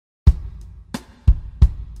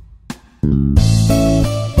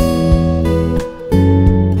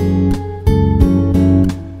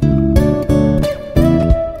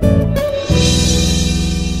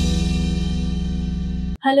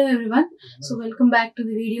So welcome back to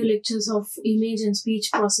the video lectures of image and speech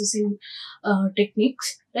processing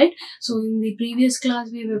techniques, right? So in the previous class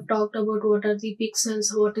we have talked about what are the pixels,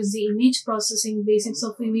 what is the image processing, basics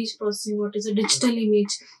of image processing, what is a digital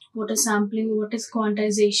image, what is sampling, what is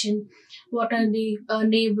quantization, what are the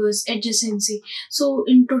neighbors, adjacency. So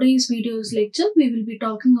in today's video's lecture we will be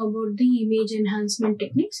talking about the image enhancement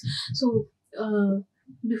techniques. So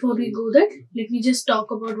before we go that, let me just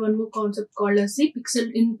talk about one more concept called as the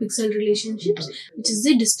pixel relationships, which is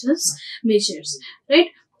the distance measures, right?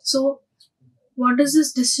 So what is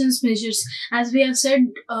this distance measures? As we have said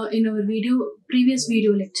in our previous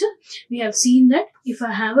video lecture, we have seen that if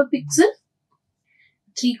I have a pixel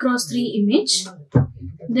 3x3 image,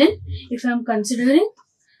 then if I am considering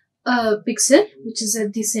a pixel which is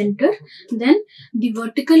at the center, then the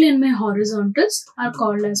vertical and my horizontals are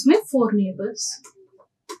called as my four neighbors.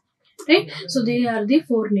 Right, so they are the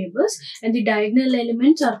four neighbors, and the diagonal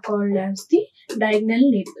elements are called as the diagonal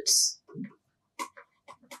neighbors.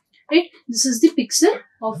 Right, this is the pixel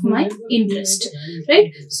of my interest.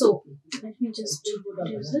 Right, so let me just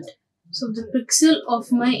use it. So the pixel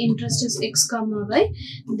of my interest is x comma y.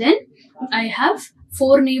 Then I have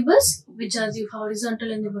four neighbors, which are the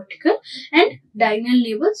horizontal and the vertical, and diagonal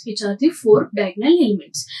neighbors, which are the four diagonal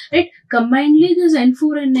elements. Right, combinedly this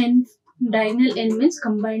n4 and n diagonal elements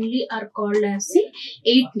combinedly are called as the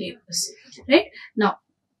 8 neighbors. Right, now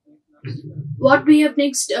what we have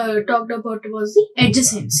next talked about was the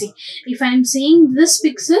adjacency. If I am saying this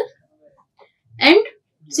pixel and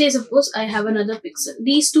say suppose I have another pixel,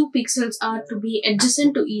 these two pixels are to be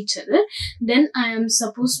adjacent to each other, then I am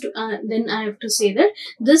supposed to then I have to say that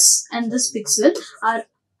this and this pixel are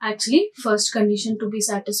actually first condition to be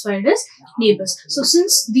satisfied as neighbors. So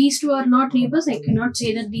since these two are not neighbors, I cannot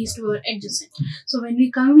say that these two are adjacent. So when we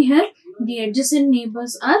come here, the adjacent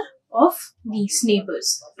neighbors are of these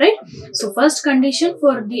neighbors, right? So first condition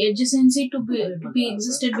for the adjacency to be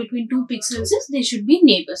existed between two pixels is they should be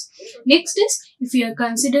neighbors. Next is, if we are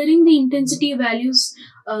considering the intensity values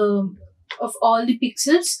of all the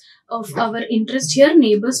pixels of our interest here,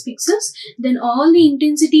 neighbors pixels, then all the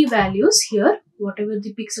intensity values here, whatever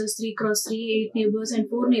the pixels 3x3, 8 neighbors and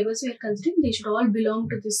 4 neighbors we are considering, they should all belong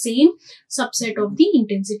to the same subset of the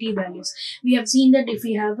intensity values. We have seen that if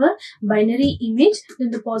we have a binary image, then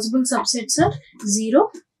the possible subsets are 0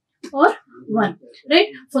 or 1, right?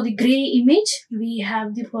 For the gray image, we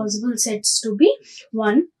have the possible sets to be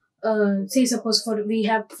 1. Say suppose for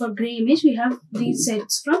gray image we have these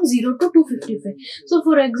sets from 0 to 255. So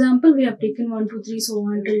for example, we have taken 1, 2, 3 so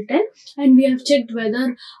on till 10, and we have checked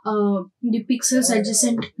whether the pixels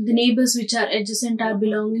adjacent, the neighbors which are adjacent are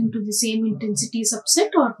belonging to the same intensity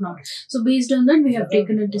subset or not. So based on that we have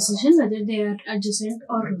taken a decision whether they are adjacent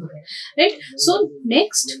or not, right? So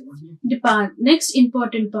next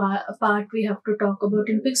important part we have to talk about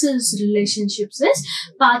in pixels relationships is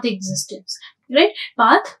path existence. Right,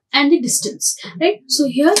 path and the distance. Right, so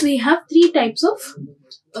here we have three types of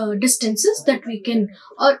distances that we can,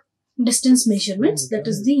 or distance measurements, that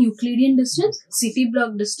is the Euclidean distance, city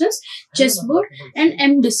block distance, chessboard, and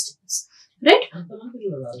M distance. Right,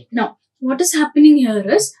 now what is happening here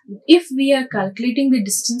is, if we are calculating the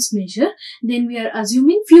distance measure, then we are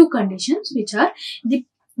assuming few conditions, which are the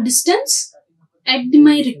distance at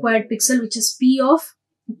my required pixel, which is P of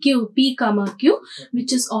Q, P comma Q,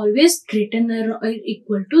 which is always greater than or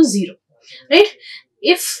equal to 0. Right?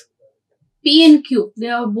 If P and Q, they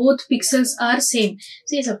are both pixels are same.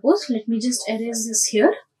 Say suppose, let me just erase this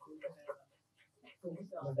here.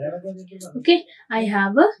 Okay, I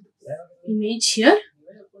have a image here.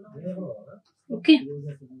 Okay,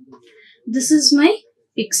 this is my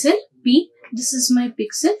pixel P, this is my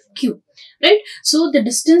pixel Q. Right, so the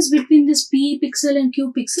distance between this P pixel and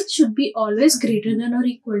Q pixel should be always greater than or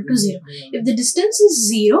equal to 0. If the distance is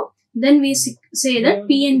 0, then we say that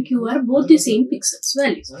P and Q are both the same pixels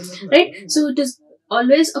values. Right, so it is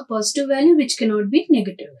always a positive value which cannot be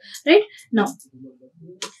negative. Right, now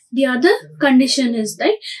the other condition is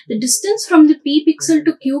that the distance from the P pixel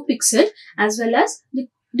to Q pixel as well as the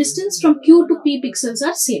distance from Q to P pixels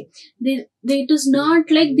are same. It is not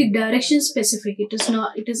like the direction specific. It is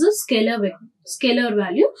not. It is a scalar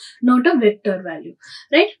value, not a vector value.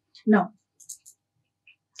 Right, now,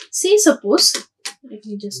 say suppose, let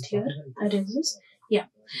me just here erase this. Yeah.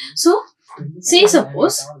 So say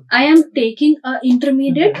suppose I am taking a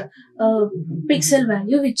intermediate pixel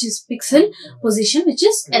value, which is pixel position, which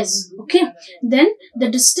is S. Okay. Then the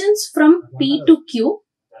distance from P to Q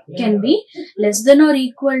can be less than or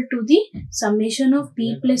equal to the summation of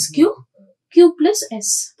P plus Q, Q plus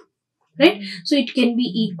S. Right? So it can be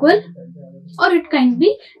equal or it can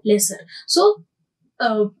be lesser. So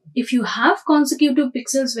if you have consecutive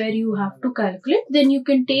pixels where you have to calculate, then you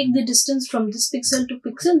can take the distance from this pixel to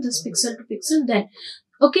pixel, this pixel to pixel, then.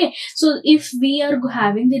 Okay, so if we are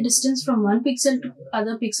having the distance from one pixel to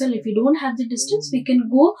other pixel, if we don't have the distance, we can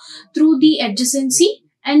go through the adjacency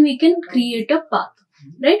and we can create a path,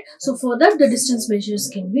 right? So for that, the distance measures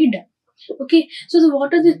can be done. Okay, so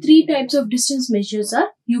what are the three types of distance measures are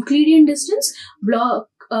Euclidean distance, block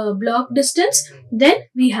distance, then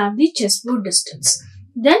we have the chessboard distance,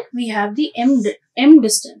 then we have the m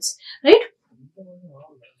distance, right?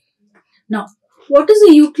 Now, what is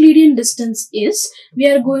the Euclidean distance is, we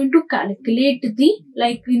are going to calculate the,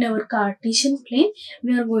 like in our Cartesian plane,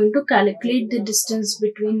 we are going to calculate the distance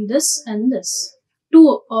between this and this.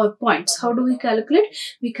 Two points. How do we calculate?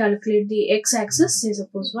 We calculate the x-axis, say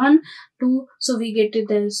suppose 1, 2, so we get it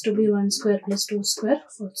as to be 1 square plus 2 square,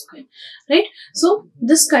 4 square, right? So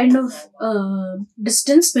this kind of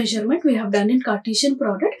distance measurement we have done in Cartesian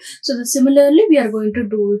product. So similarly, we are going to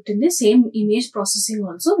do it in the same image processing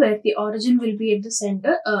also, where the origin will be at the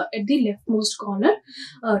center, at the leftmost corner,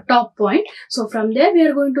 top point. So from there, we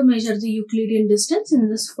are going to measure the Euclidean distance in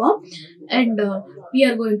this form, and we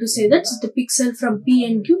are going to say that the pixel from P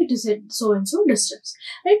and Q, it is at so and so distance,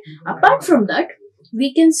 right? Apart from that,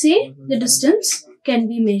 we can say the distance can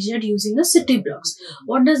be measured using the city blocks.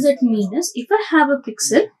 What does that mean is, if I have a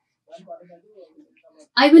pixel,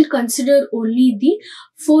 I will consider only the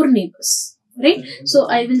 4 neighbors, right? So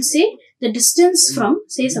I will say the distance from,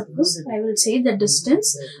 say suppose, I will say the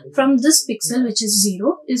distance from this pixel, which is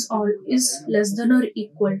 0, is less than or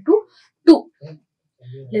equal to 2.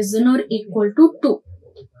 Less than or equal to 2.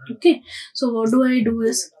 Okay, so what do I do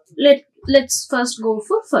is, let's first go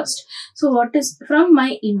for first. So what is from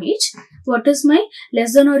my image, what is my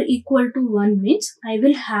less than or equal to 1 means, I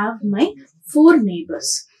will have my 4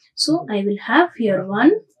 neighbors. So I will have here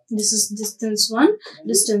 1, this is distance 1,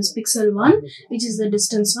 distance pixel 1, which is the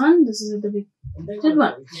distance 1, this is the pixel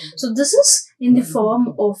 1. So this is in the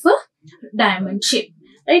form of a diamond shape,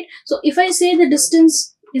 right? So if I say the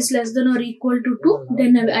distance is less than or equal to 2,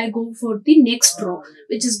 then I go for the next row,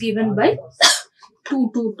 which is given by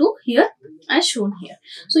 2, 2, 2 here as shown here.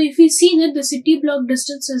 So if we see that the city block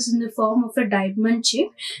distance is in the form of a diamond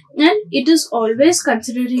shape, and it is always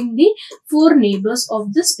considering the 4 neighbors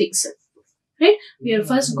of this pixel, right? We are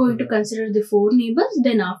first going to consider the 4 neighbors,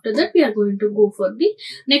 then after that we are going to go for the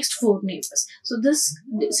next 4 neighbors. So this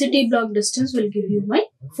city block distance will give you my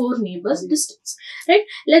 4 neighbors distance, right?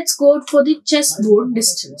 Let's go for the chessboard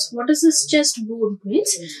distance. What is this chessboard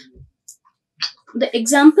means? The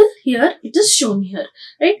example here, it is shown here,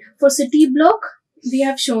 right? For city block, we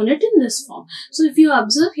have shown it in this form. So if you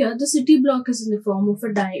observe here, the city block is in the form of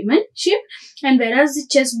a diamond shape, and whereas the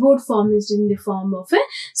chessboard form is in the form of a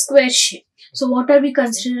square shape. So what are we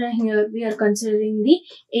considering here? We are considering the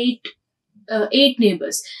 8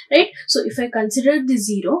 neighbors, right? So if I consider the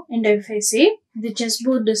 0, and if I say the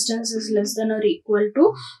chessboard distance is less than or equal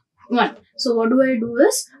to 1, so what do I do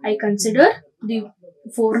is, I consider the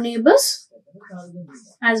 4 neighbors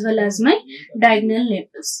as well as my diagonal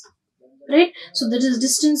neighbors, right? So that is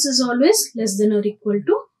distance is always less than or equal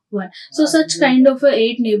to 1. So such kind of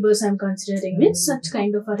 8 neighbors I'm considering means, such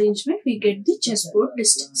kind of arrangement we get the chessboard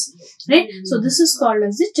distance, right? So this is called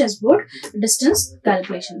as the chessboard distance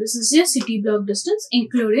calculation. This is your city block distance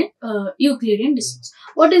including Euclidean distance.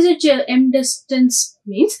 What is it? M distance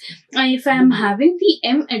means, if I am having the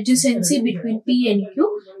M adjacency between P and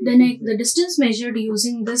Q, then the distance measured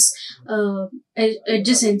using this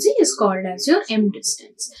adjacency is called as your M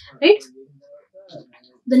distance, right?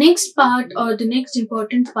 The next part, or the next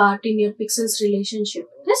important part in your pixels relationship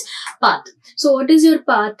is path. So what is your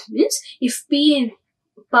path means, if P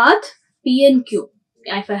and Q,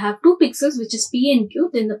 if I have 2 pixels which is P and Q,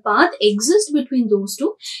 then the path exists between those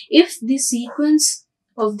two if the sequence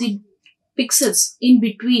of the pixels in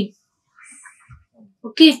between,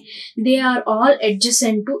 okay, they are all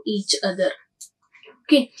adjacent to each other.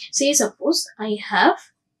 Okay, say suppose I have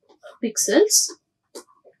pixels,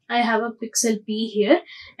 I have a pixel P here,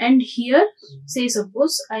 and here say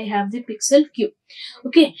suppose I have the pixel Q.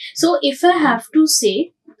 Okay, so if I have to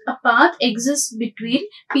say a path exists between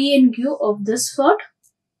P and Q of this sort,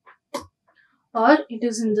 or it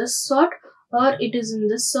is in this sort, or it is in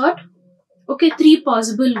this sort. Okay, 3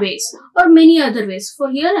 possible ways, or many other ways. For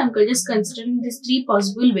here, I'm just considering these 3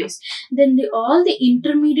 possible ways. Then all the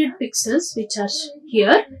intermediate pixels which are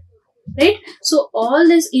here, right? So all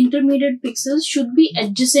these intermediate pixels should be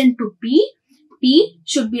adjacent to P, P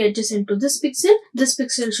should be adjacent to this pixel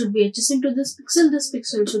should be adjacent to this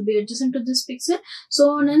pixel should be adjacent to this pixel, so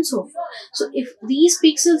on and so forth. So if these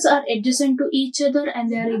pixels are adjacent to each other and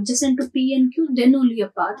they are adjacent to P and Q, then only a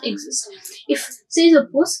path exists. If, say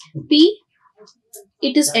suppose P,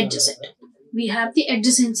 it is adjacent, we have the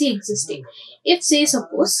adjacency existing. If, say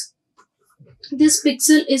suppose, this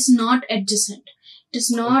pixel is not adjacent, it is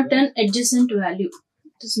not an adjacent value,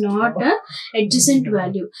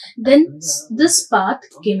 then this path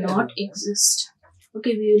cannot exist.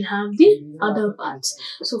 Okay, we will have the other paths.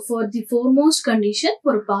 So for the foremost condition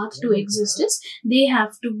for a path to exist is they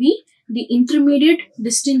have to be the intermediate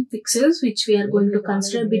distinct pixels which we are going to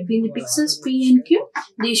consider between the pixels P and Q.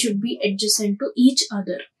 They should be adjacent to each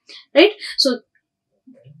other, right? So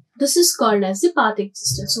this is called as the path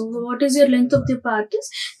existence. So what is your length of the path is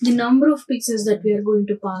the number of pixels that we are going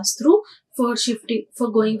to pass through for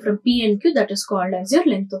going from P and Q. That is called as your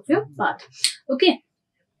length of your path. Okay.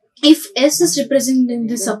 If S is representing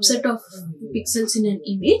the subset of pixels in an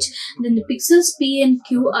image, then the pixels P and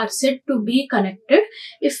Q are said to be connected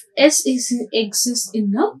if S exists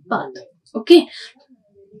in the path. Okay.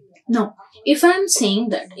 Now, if I am saying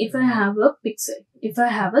that if I have a pixel, if I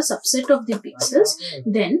have a subset of the pixels,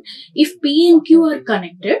 then if P and Q are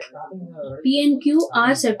connected, P and Q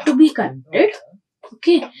are said to be connected.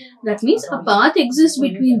 Okay, that means a path exists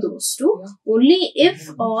between those two only if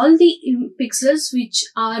all the pixels which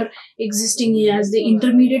are existing as the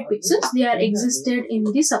intermediate pixels, they are existed in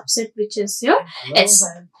the subset which is your S.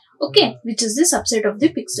 Okay, which is the subset of the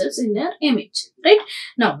pixels in their image, right?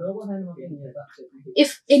 Now,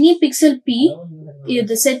 if any pixel P,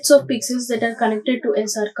 the sets of pixels that are connected to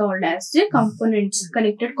S are called as the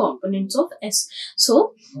connected components of S.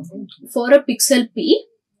 So, for a pixel P,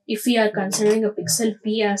 if we are considering a pixel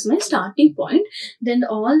P as my starting point, then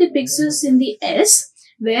all the pixels in the S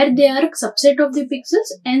where they are subset of the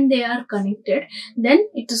pixels and they are connected, then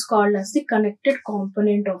it is called as the connected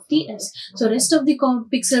component of the S. So rest of the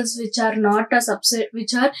pixels which are not a subset,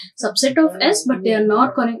 which are subset of S but they are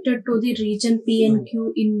not connected to the region P and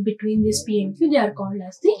Q in between this P and Q, they are called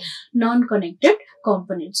as the non-connected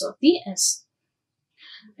components of the S.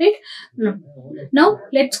 Right? Now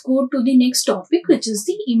let's go to the next topic, which is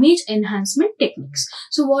the image enhancement techniques.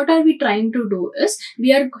 So what are we trying to do is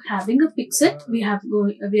we are having a pixel, we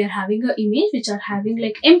are having an image which are having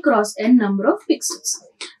like m cross n number of pixels.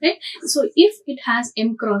 Right? So if it has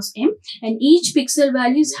m cross m and each pixel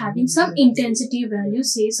value is having some intensity value,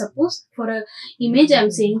 say suppose for a image I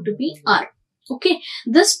am saying to be R. Okay,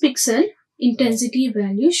 this pixel intensity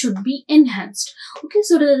value should be enhanced. Okay,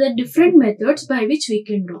 so there are different methods by which we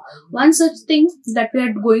can do. One such thing that we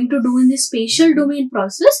are going to do in the spatial domain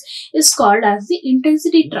process is called as the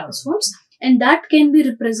intensity transforms, and that can be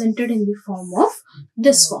represented in the form of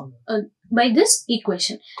this form, by this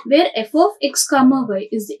equation, where f of x comma y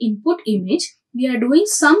is the input image. We are doing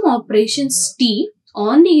some operations t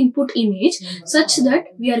on the input image such that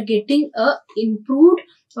we are getting a improved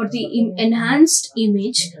or the enhanced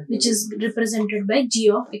image which is represented by g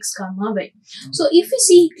of x comma y. So if you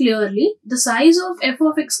see clearly, the size of f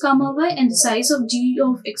of x comma y and the size of g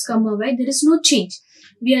of x comma y, there is no change.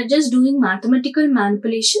 We are just doing mathematical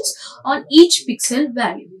manipulations on each pixel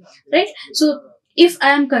value, right? So if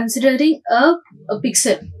I am considering a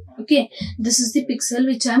pixel, okay, this is the pixel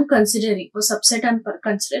which I am considering, or subset I am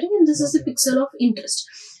considering, and this is the pixel of interest.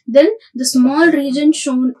 Then the small region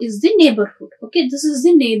shown is the neighborhood. Okay, this is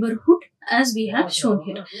the neighborhood as we have shown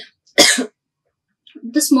here.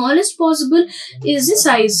 The smallest possible is the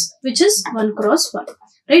size, which is 1 cross 1.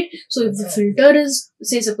 Right? So if the filter is,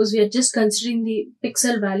 say suppose we are just considering the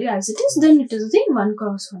pixel value as it is, then it is the 1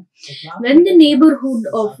 cross 1. When the neighborhood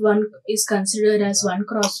of 1 is considered as 1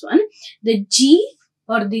 cross 1, the g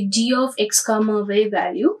or the g of x comma y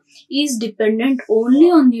value is dependent only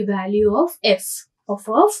on the value of f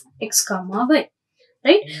of x comma y,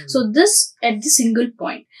 right? So this at the single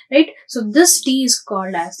point, right? So this t is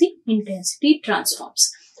called as the intensity transforms,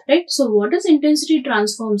 right? So what does intensity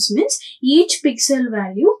transforms means? Each pixel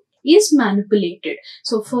value is manipulated.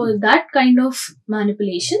 So for that kind of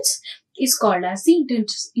manipulations is called as the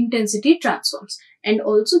intensity transforms. And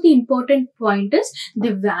also the important point is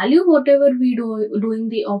the value whatever we doing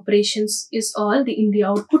the operations is all in the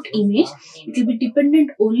output image. It will be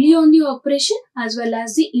dependent only on the operation as well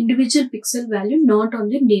as the individual pixel value, not on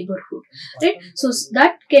the neighborhood, right? So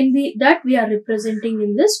that can be that we are representing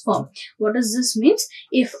in this form. What does this means?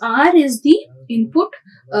 If R is the input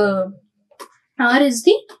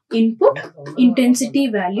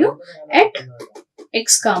intensity value at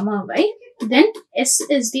x comma y, then S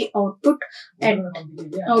is the output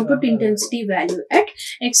intensity value at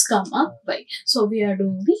x comma y. So we are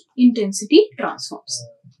doing the intensity transforms.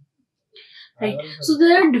 Right. So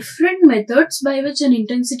there are different methods by which an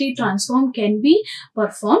intensity transform can be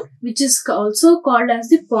performed, which is also called as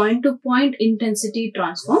the point-to-point intensity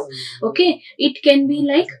transform. Okay, it can be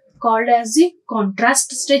like called as the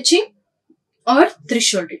contrast stretching or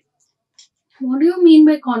thresholding. What do you mean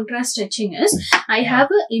by contrast stretching is, I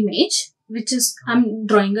have an image which is, I'm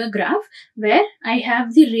drawing a graph where I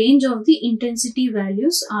have the range of the intensity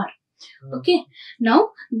values are. Okay, now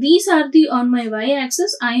these are the, on my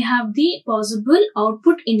y-axis I have the possible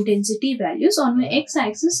output intensity values, on my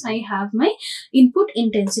x-axis I have my input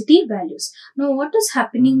intensity values. Now what is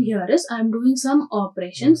happening here is, I am doing some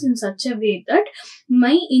operations in such a way that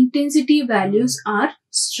my intensity values are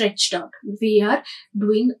stretched out. We are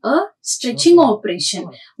doing a stretching operation.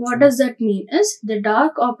 What does that mean is, the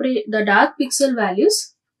dark pixel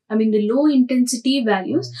values, I mean the low intensity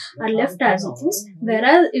values are left as it is,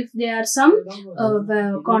 whereas if there are some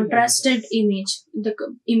contrasted image, the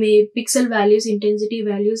pixel values, intensity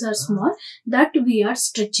values are small, that we are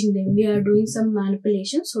stretching them. We are doing some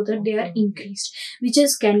manipulation so that they are increased, which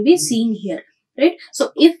is can be seen here, right?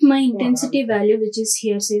 So if my intensity value, which is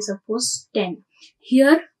here, say suppose 10,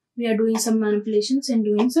 here we are doing some manipulations and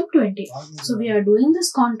doing some 20. So we are doing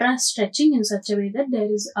this contrast stretching in such a way that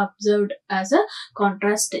there is observed as a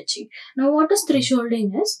contrast stretching. Now what is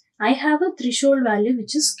thresholding is, I have a threshold value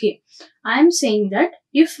which is K. I am saying that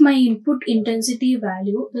if my input intensity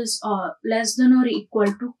value is less than or equal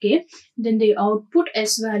to K, then the output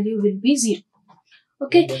S value will be 0.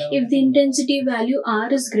 Okay, if the intensity value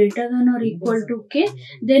R is greater than or equal to K,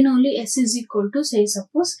 then only S is equal to, say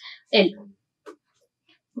suppose, L.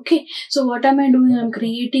 Okay, so what am I doing? I'm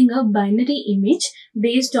creating a binary image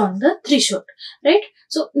based on the threshold, right?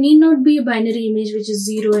 So need not be a binary image which is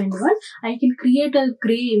 0 and 1. I can create a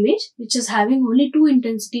gray image which is having only two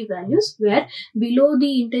intensity values, where below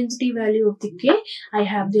the intensity value of the K, I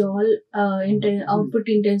have the all output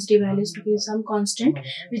intensity values to be some constant,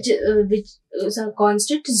 which is a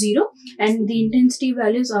constant 0, and the intensity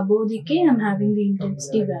values above the K, I'm having the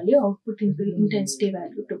intensity value, output intensity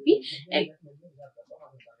value to be L.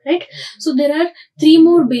 Right. So there are three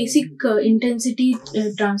more basic intensity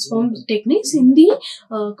transform techniques in the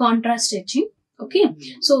contrast stretching. Okay,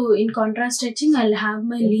 so in contrast stretching, I'll have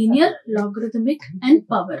my linear, logarithmic, and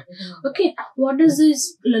power. Okay, what is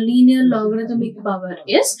this linear, logarithmic, power?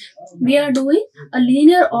 Is we are doing a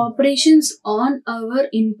linear operations on our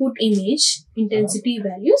input image intensity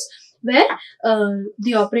values, where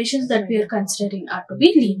the operations that we are considering are to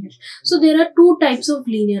be linear. So there are two types of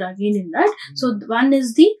linear again in that. So one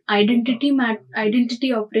is the identity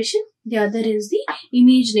operation, the other is the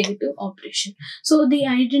image negative operation. So the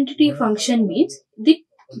identity function means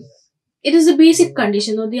it is a basic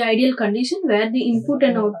condition or the ideal condition where the input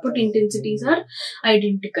and output intensities are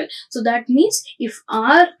identical. So that means if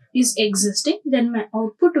R is existing, then my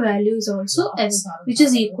output value is also S, which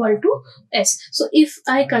is equal to S. So if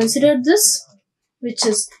I consider this, which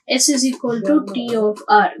is S is equal to T of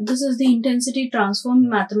R, this is the intensity transform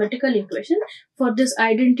mathematical equation. For this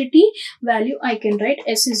identity value, I can write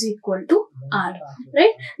S is equal to R,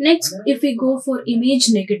 right? Next, if we go for image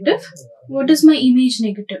negative, what is my image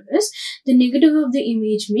negative is, the negative of the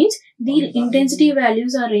image means the intensity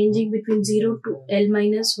values are ranging between 0 to L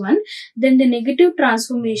minus 1. Then the negative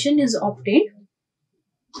transformation is obtained.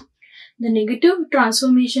 The negative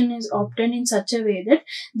transformation is obtained in such a way that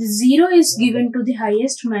the 0 is given to the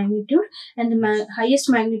highest magnitude and the highest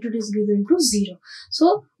magnitude is given to 0.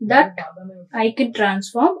 So that I can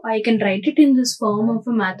transform, I can write it in this form of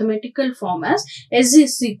a mathematical form as S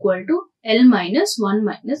is equal to L minus 1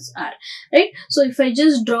 minus R, right? So if I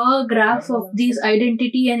just draw a graph of these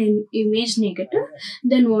identity and image negative,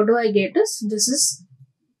 then what do I get is, this is,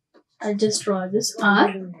 I'll just draw this R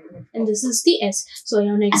and this is the S. So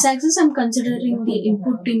on x-axis, I'm considering the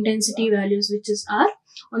input intensity values, which is R.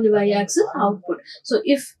 On the y-axis, output. So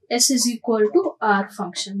if S is equal to R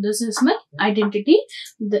function, this is my identity,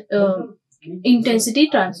 the intensity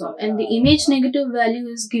transform, and the image negative value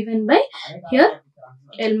is given by here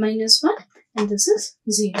L minus 1 and this is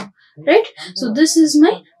 0, right? So this is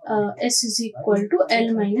my S is equal to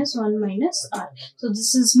L minus 1 minus R. So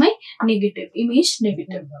this is my negative, image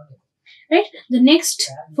negative. Right. The next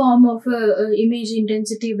form of image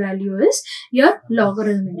intensity value is your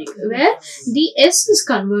logarithmic, where the S is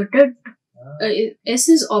converted, S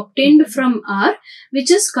is obtained from R, which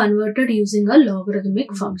is converted using a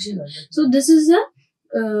logarithmic function. So this is a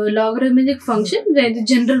logarithmic function where the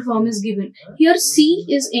general form is given. Here C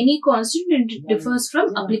is any constant and it differs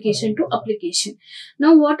from application to application.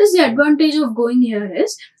 Now what is the advantage of going here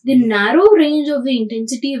is the narrow range of the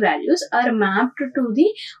intensity values are mapped to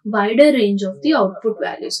the wider range of the output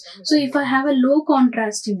values. So if I have a low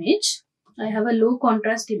contrast image,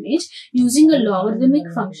 using a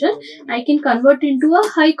logarithmic function, I can convert into a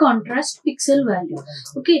high contrast pixel value.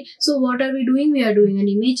 Okay, so what are we doing? We are doing an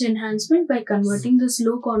image enhancement by converting this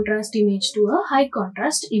low contrast image to a high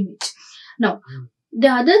contrast image. Now, the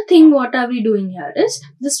other thing what are we doing here is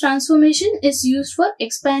this transformation is used for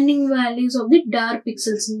expanding values of the dark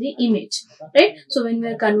pixels in the image, right? So when we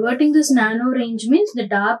are converting this nano range means the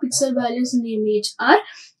dark pixel values in the image are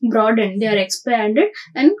broadened, they are expanded,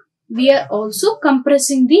 and we are also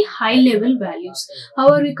compressing the high level values. How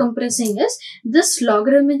are we compressing is this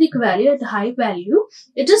logarithmic value at the high value,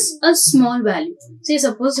 it is a small value. Say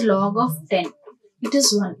suppose log of 10, it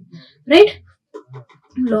is 1, right?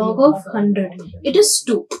 Log of 100, it is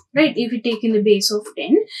 2, right? If we take in the base of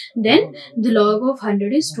 10, then the log of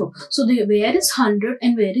 100 is 2. So where is 100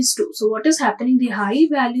 and where is 2? So what is happening? The high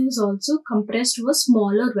value is also compressed to a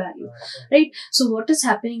smaller value, right? So what is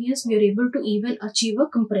happening is we are able to even achieve a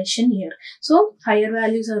compression here. So higher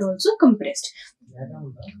values are also compressed.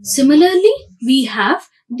 Similarly, we have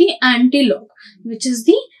the anti-log, which is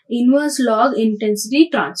the inverse log intensity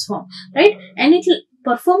transform, right? And it will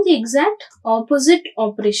perform the exact opposite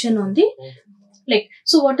operation on the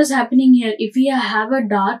so what is happening here? If we have a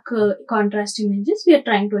dark contrast images, we are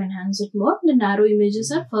trying to enhance it more. The narrow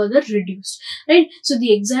images are further reduced, right? So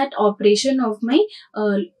the exact operation of my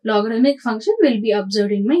logarithmic function will be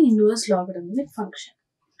observed in my inverse logarithmic function.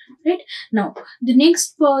 Right now, the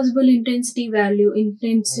next possible intensity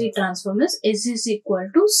transform is S is equal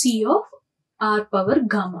to C of R power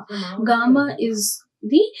gamma. Gamma is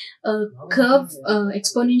the curve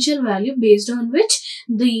exponential value based on which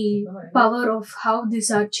the power of how these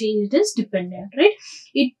are changed is dependent, right?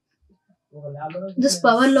 This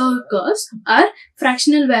power law curves are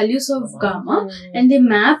fractional values of gamma and they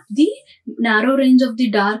map the narrow range of the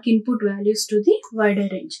dark input values to the wider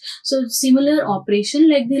range. So similar operation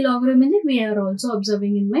like the logarithmic we are also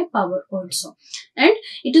observing in my power also. And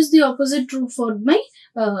it is the opposite true for my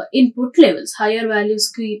input levels. Higher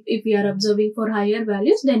values, if we are observing for higher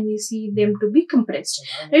values, then we see them to be compressed,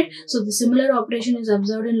 right? So the similar operation is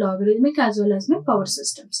observed in logarithmic as well as my power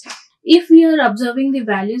systems. If we are observing the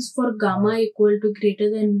values for gamma equal to greater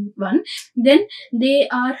than 1, then they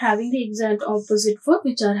are having the exact opposite for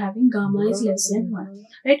which are having gamma is less than 1,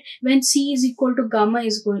 right? When C is equal to gamma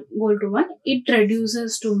is equal to 1, it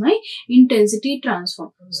reduces to my intensity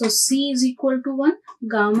transform. So C is equal to 1,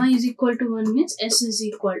 gamma is equal to 1 means S is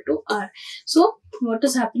equal to R. So what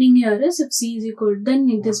is happening here is if C is equal,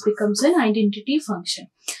 then this becomes an identity function.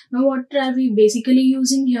 Now what are we basically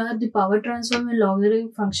using here? The power transform and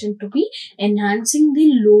logarithmic function to be enhancing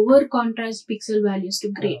the lower contrast pixel values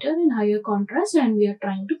to greater and higher contrast, and we are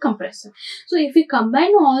trying to compress them. So if we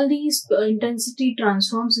combine all these intensity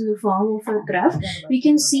transforms in the form of a graph, we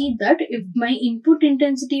can see that if my input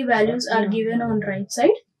intensity values are given on right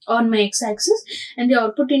side on my x-axis and the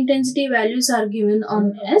output intensity values are given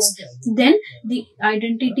on S, then the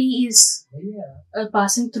identity is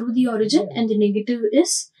passing through the origin and the negative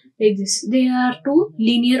is like this. They are two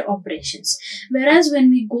linear operations. Whereas when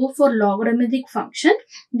we go for logarithmic function,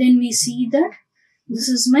 then we see that this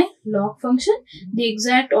is my log function. The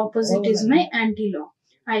exact opposite is my anti-log.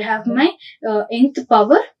 I have my nth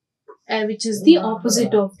power which is the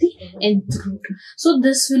opposite of the nth root. So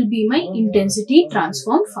this will be my intensity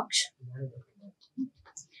transform function.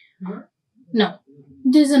 Now,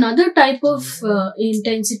 there is another type of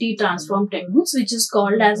intensity transform techniques which is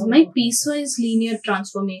called as my piecewise linear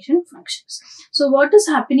transformation functions. So what is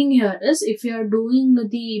happening here is if you are doing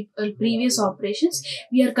the previous operations,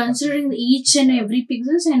 we are considering each and every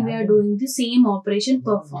pixels and we are doing the same operation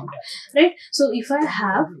performed, right? So if I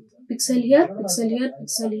have pixel here, pixel here,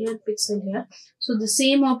 pixel here, pixel here. So the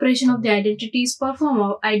same operation of the identity is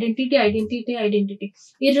performed, identity, identity, identity,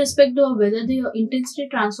 irrespective of whether the intensity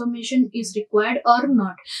transformation is required or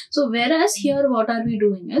not. So whereas here what are we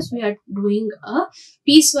doing is we are doing a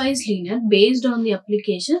piecewise linear based on the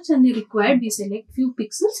applications and the required we select few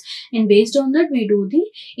pixels and based on that we do the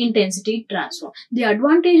intensity transform. The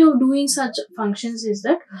advantage of doing such functions is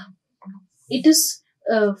that it is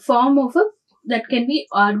a form of a that can be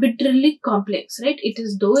arbitrarily complex, right? It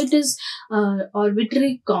is though it is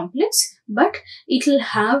arbitrarily complex, but it will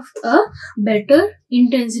have a better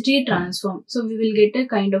intensity transform. So we will get a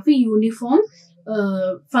kind of a uniform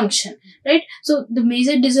function, right? So the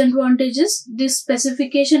major disadvantage is this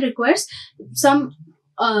specification requires some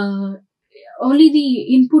only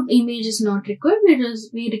the input image is not required,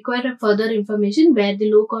 we require a further information where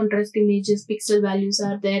the low contrast images, pixel values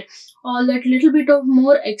are there. All that little bit of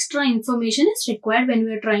more extra information is required when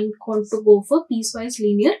we are trying to go for piecewise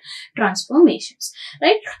linear transformations,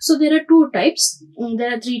 right? So there are two types,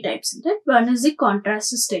 there are three types in that. One is the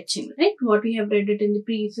contrast stretching, right? What we have read it in the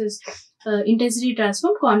previous intensity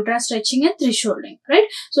transform, contrast stretching and thresholding, right?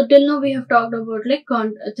 So till now we have talked about like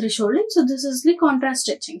thresholding. So this is the contrast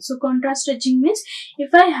stretching. So contrast stretching means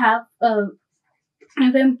if I have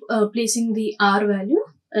if I'm placing the R value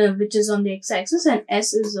which is on the x-axis and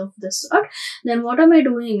S is of this sort, then what am I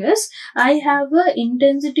doing is I have a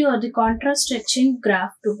intensity or the contrast stretching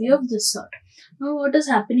graph to be of this sort. Now what is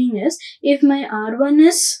happening is if my R1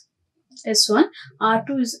 is S1,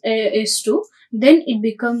 R2 is S2, then it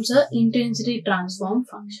becomes a intensity transform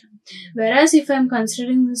function. Whereas if I am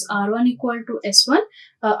considering this R1 equal to S1,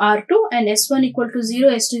 R2 and S1 equal to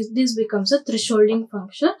 0, S2, this becomes a thresholding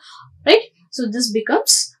function, right? So this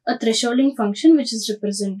becomes a thresholding function which is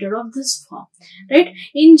represented of this form, right?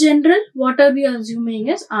 In general, what are we assuming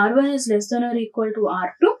is R1 is less than or equal to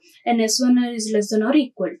R2 and S1 is less than or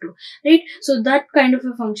equal to, right? So that kind of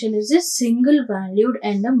a function is a single valued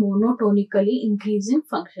and a monotonically increasing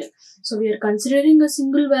function. So we are considering a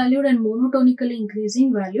single valued and monotonically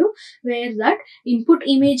increasing value where that input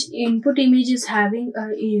image is having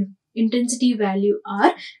a intensity value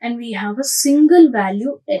R and we have a single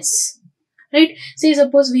value S. Right? Say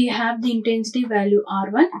suppose we have the intensity value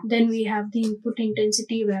R1, then we have the input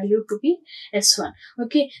intensity value to be S1.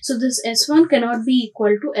 Okay, so this S1 cannot be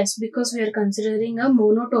equal to S because we are considering a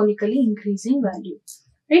monotonically increasing value.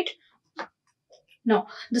 Right? Now,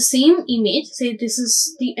 the same image, say this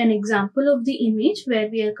is an example of the image where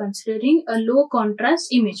we are considering a low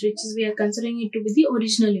contrast image, which is we are considering it to be the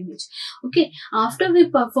original image. Okay, after we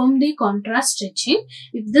perform the contrast stretching,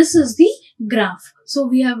 if this is the graph, so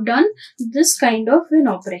we have done this kind of an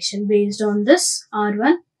operation based on this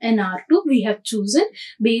R1 and R2 we have chosen.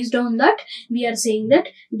 Based on that, we are saying that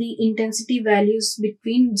the intensity values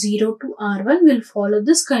between 0 to R1 will follow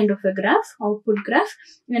this kind of a graph, output graph,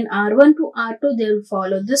 and R1 to R2 they will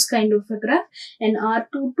follow this kind of a graph, and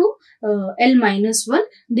R2 to L minus 1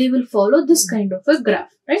 they will follow this kind of a graph,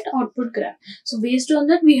 right? Output graph. So based on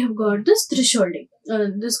that we have got this thresholding.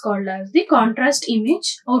 This called as the contrast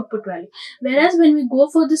image output value. Whereas when we go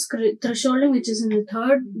for this thresholding, which is in the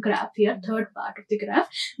third graph here, third part of the graph,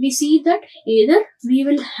 we see that either we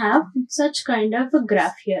will have such kind of a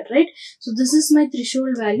graph here, right? So this is my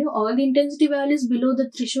threshold value. All the intensity values below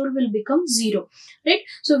the threshold will become 0, right?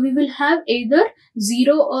 So we will have either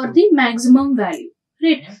 0 or the maximum value.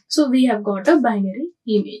 Right, so we have got a binary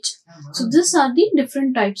image. So these are the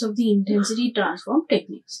different types of the intensity transform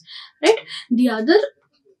techniques. Right, the other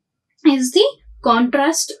is the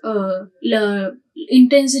contrast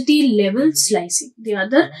intensity level slicing. The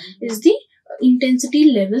other is the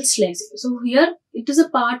intensity level slicing. So here it is a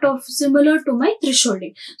part of similar to my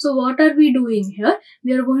thresholding. So what are we doing here?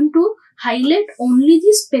 We are going to highlight only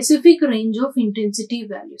the specific range of intensity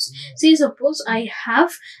values. Say suppose I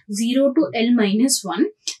have 0 to L minus 1,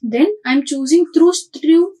 then I am choosing through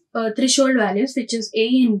threshold values which is A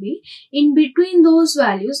and B. In between those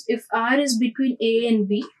values, if R is between A and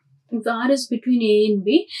B,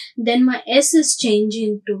 then my S is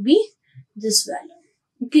changing to be this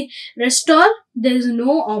value. Okay, rest all there is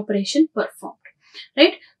no operation performed,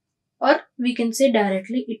 right? Or we can say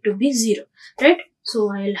directly it to be 0, right?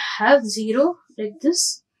 So I'll have 0 like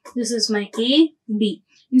this. This is my A, B.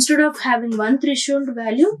 Instead of having one threshold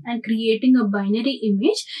value and creating a binary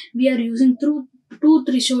image, we are using two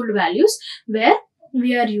threshold values where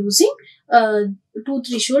we are using two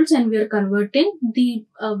thresholds and we are converting the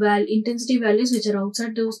intensity values which are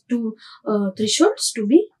outside those two thresholds to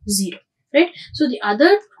be 0. Right? So the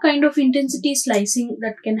other kind of intensity slicing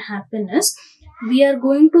that can happen is we are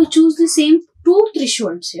going to choose the same two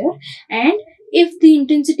thresholds here, and if the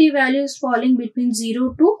intensity value is falling between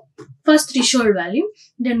 0 to first threshold value,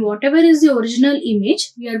 then whatever is the original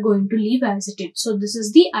image we are going to leave as it is. So this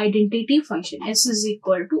is the identity function, S is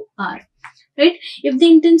equal to R. Right? If the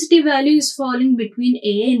intensity value is falling between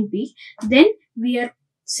A and B, then we are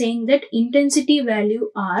saying that intensity value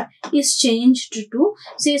R is changed to,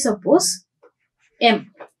 say suppose,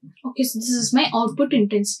 M. Okay, so this is my output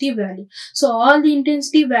intensity value. So all the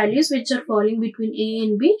intensity values which are falling between A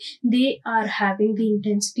and B, they are having the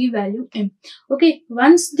intensity value M. Okay,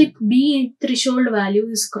 once the B threshold value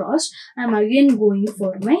is crossed, I am again going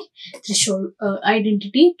for my threshold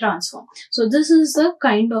identity transform. So this is the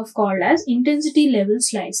kind of called as intensity level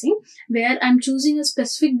slicing, where I am choosing a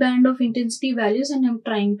specific band of intensity values and I am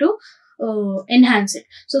trying to enhance it.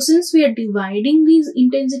 So since we are dividing these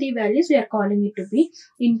intensity values, we are calling it to be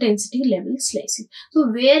intensity level slicing.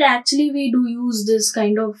 So where actually we do use this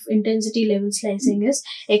kind of intensity level slicing is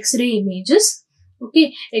X-ray images.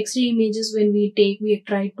 Okay, X-ray images, when we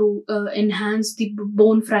try to enhance the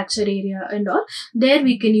bone fracture area and all, there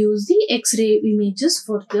we can use the X-ray images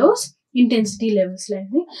for those intensity level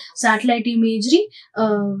slicing. Satellite imagery,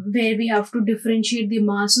 where we have to differentiate the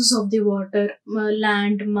masses of the water,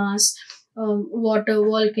 land mass, water,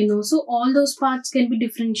 volcano. So all those parts can be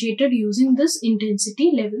differentiated using this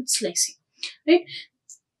intensity level slicing, right?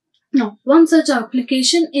 Now, one such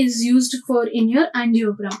application is used for in your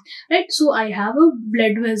angiogram, right? So I have a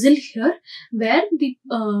blood vessel here where the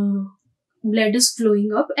blood is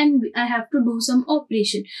flowing up and I have to do some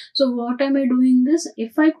operation. So what am I doing this?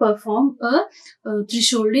 If I perform a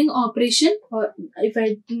thresholding operation, or if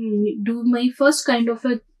I do my first kind of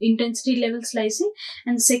a intensity level slicing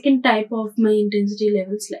and second type of my intensity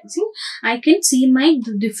level slicing, I can see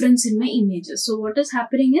the difference in my images. So what is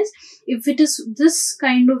happening is, if it is this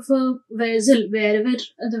kind of a vessel wherever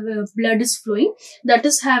the blood is flowing, that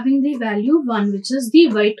is having the value 1, which is the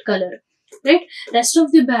white color, right? Rest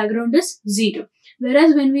of the background is 0.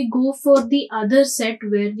 Whereas when we go for the other set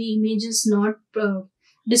where the image is not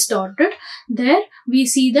distorted, there we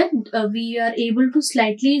see that we are able to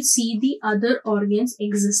slightly see the other organs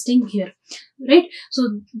existing here, right?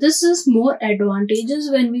 So this is more advantageous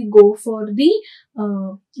when we go for the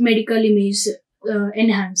medical image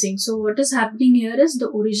enhancing. So what is happening here is, the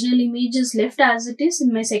original image is left as it is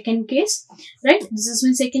in my second case, right? This is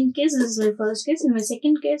my second case, this is my first case. In my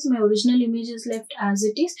second case, my original image is left as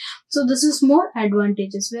it is. So this is more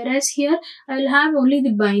advantageous. Whereas here I will have only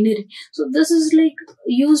the binary. So this is like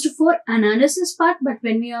used for analysis part, but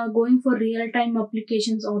when we are going for real-time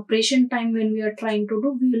applications, operation time, when we are trying to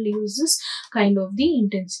do, we will use this kind of the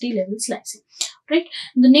intensity level slicing, right?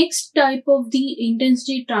 The next type of the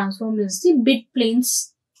intensity transform is the bit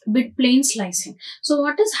plane slicing. So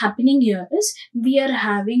what is happening here is, we are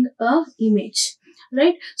having a image,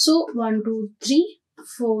 right? So 1, 2, 3,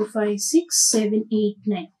 4, 5, 6, 7, 8,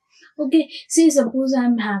 9. Okay, say suppose I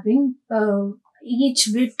am having each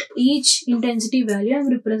intensity value, I am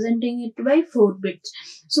representing it by 4 bits.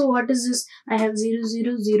 So what is this? I have 0,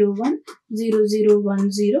 0, 0, 1, 0, 0,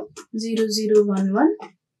 1, 0, 0, 0, 1, 1,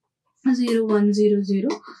 0, 1, 0, 0,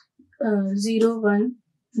 0, 1,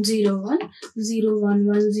 0, 1, 0, 1,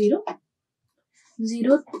 1, 0,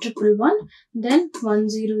 0, 1, 1, then 1,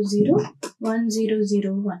 0, 0, 1, 0,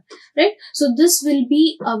 0, 1, right? So this will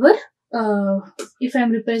be our if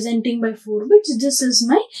I'm representing by 4 bits, this is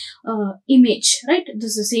my image, right?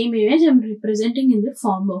 This is the same image I'm representing in the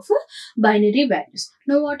form of binary values.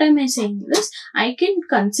 Now what am I saying is, I can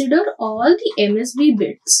consider all the MSB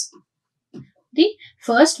bits, the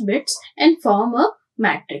first bits, and form a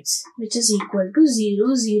matrix which is equal to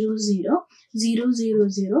 0, 0, 0, 0, 0,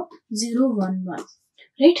 0, 0, 1, 1,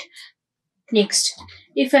 right? Next,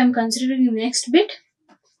 if I'm considering the next bit,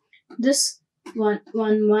 this 1,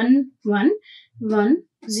 1, 1, 1, 1,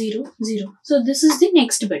 0, 0. So this is the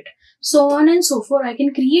next bit. So on and so forth. I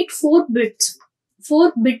can create 4 bit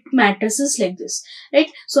matrices like this, right?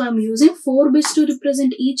 So I'm using 4 bits to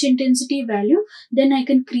represent each intensity value. Then I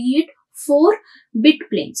can create 4 bit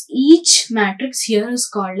planes. Each matrix here is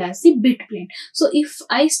called as the bit plane. So if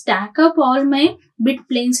I stack up all my bit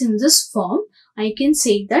planes in this form, I can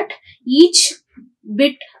say that each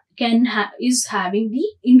bit is having the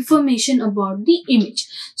information about the image.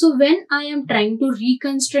 So when I am trying to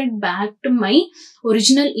reconstruct back to my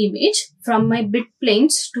original image from my bit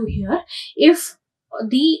planes to here, if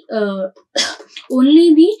the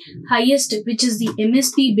only the highest, which is the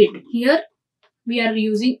MSB bit, here we are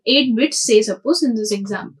using 8 bits, say suppose in this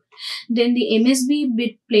example, then the MSB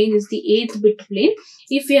bit plane is the 8th bit plane.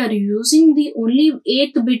 If we are using the only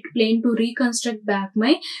 8th bit plane to reconstruct back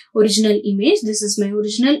my original image, this is my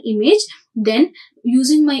original image, then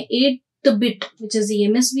using my 8th bit, which is the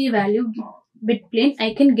MSB value bit plane,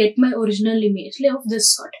 I can get my original image of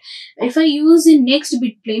this sort. If I use the next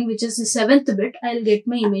bit plane, which is the 7th bit, I'll get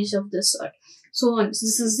my image of this sort. So on.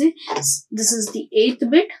 This is the 8th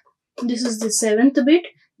bit, this is the 7th bit,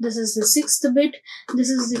 this is the 6th bit, this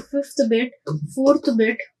is the 5th bit, 4th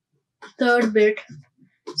bit, 3rd bit,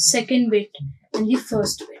 2nd bit, and the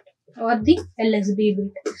 1st bit, or the LSB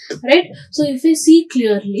bit, right? So if you see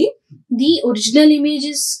clearly, the original image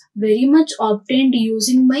is very much obtained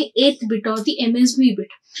using my 8th bit or the MSB bit.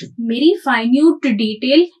 very minute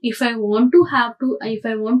detail. If I want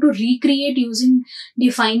to recreate using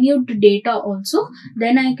the minute data also,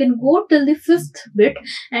 then I can go till the 5th bit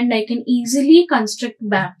and I can easily construct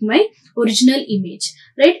back my original image,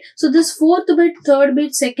 right? So this 4th bit, 3rd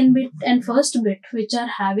bit, 2nd bit and 1st bit, which are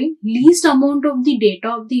having least amount of the data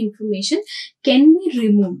of the information, can be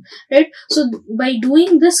removed, right? So by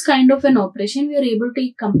doing this kind of an operation, we are able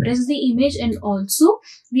to compress the image, and also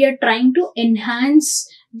we are trying to enhance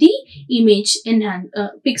the image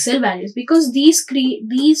pixel values, because the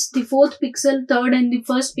 4th pixel, 3rd and the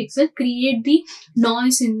 1st pixel create the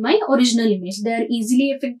noise in my original image. They are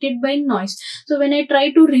easily affected by noise. So when I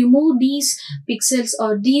try to remove these pixels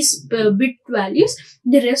or these bit values,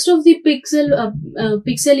 the rest of the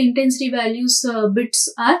pixel intensity values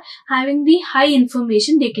bits are having the high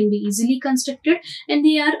information. They can be easily constructed and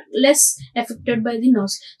they are less affected by the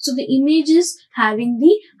noise. So the image is having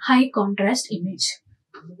the high contrast image,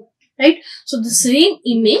 right? So the same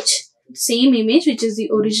image which is the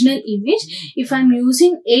original image, if I'm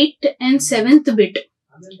using 8th and 7th bit,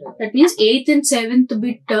 that means 8th and 7th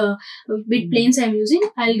bit planes I'm using,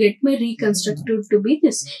 I'll get my reconstructed to be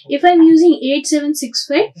this. If I'm using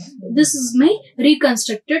 8765, this is my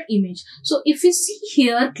reconstructed image. So if you see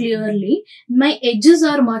here clearly, my edges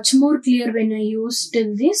are much more clear when I use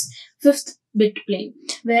till this 5th bit plane.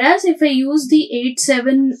 Whereas if I use the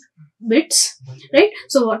 87 bits, right?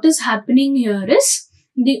 So what is happening here is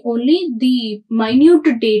the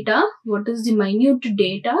minute data, what is the minute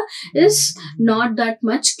data is not that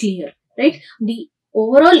much clear, right? The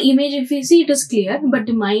overall image, if you see, it is clear, but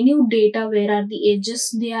the minute data, where are the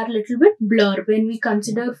edges, they are little bit blur when we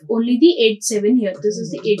consider only the 87 here. This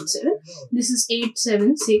is the 87, this is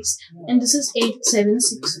 876 and this is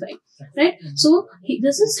 8765, right? So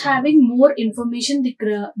this is having more information.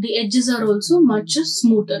 The edges are also much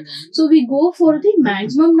smoother. So we go for the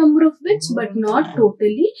maximum number of bits, but not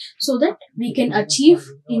totally, so that we can achieve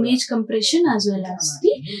image compression as well as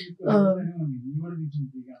the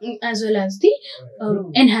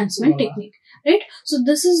enhancement technique, right? So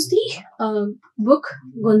this is the book,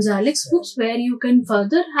 Gonzalez's books, where you can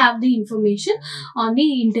further have the information on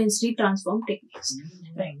the intensity transform techniques,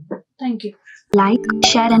 right? Thank you. Like,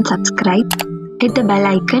 share and subscribe. Hit the bell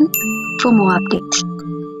icon for more updates.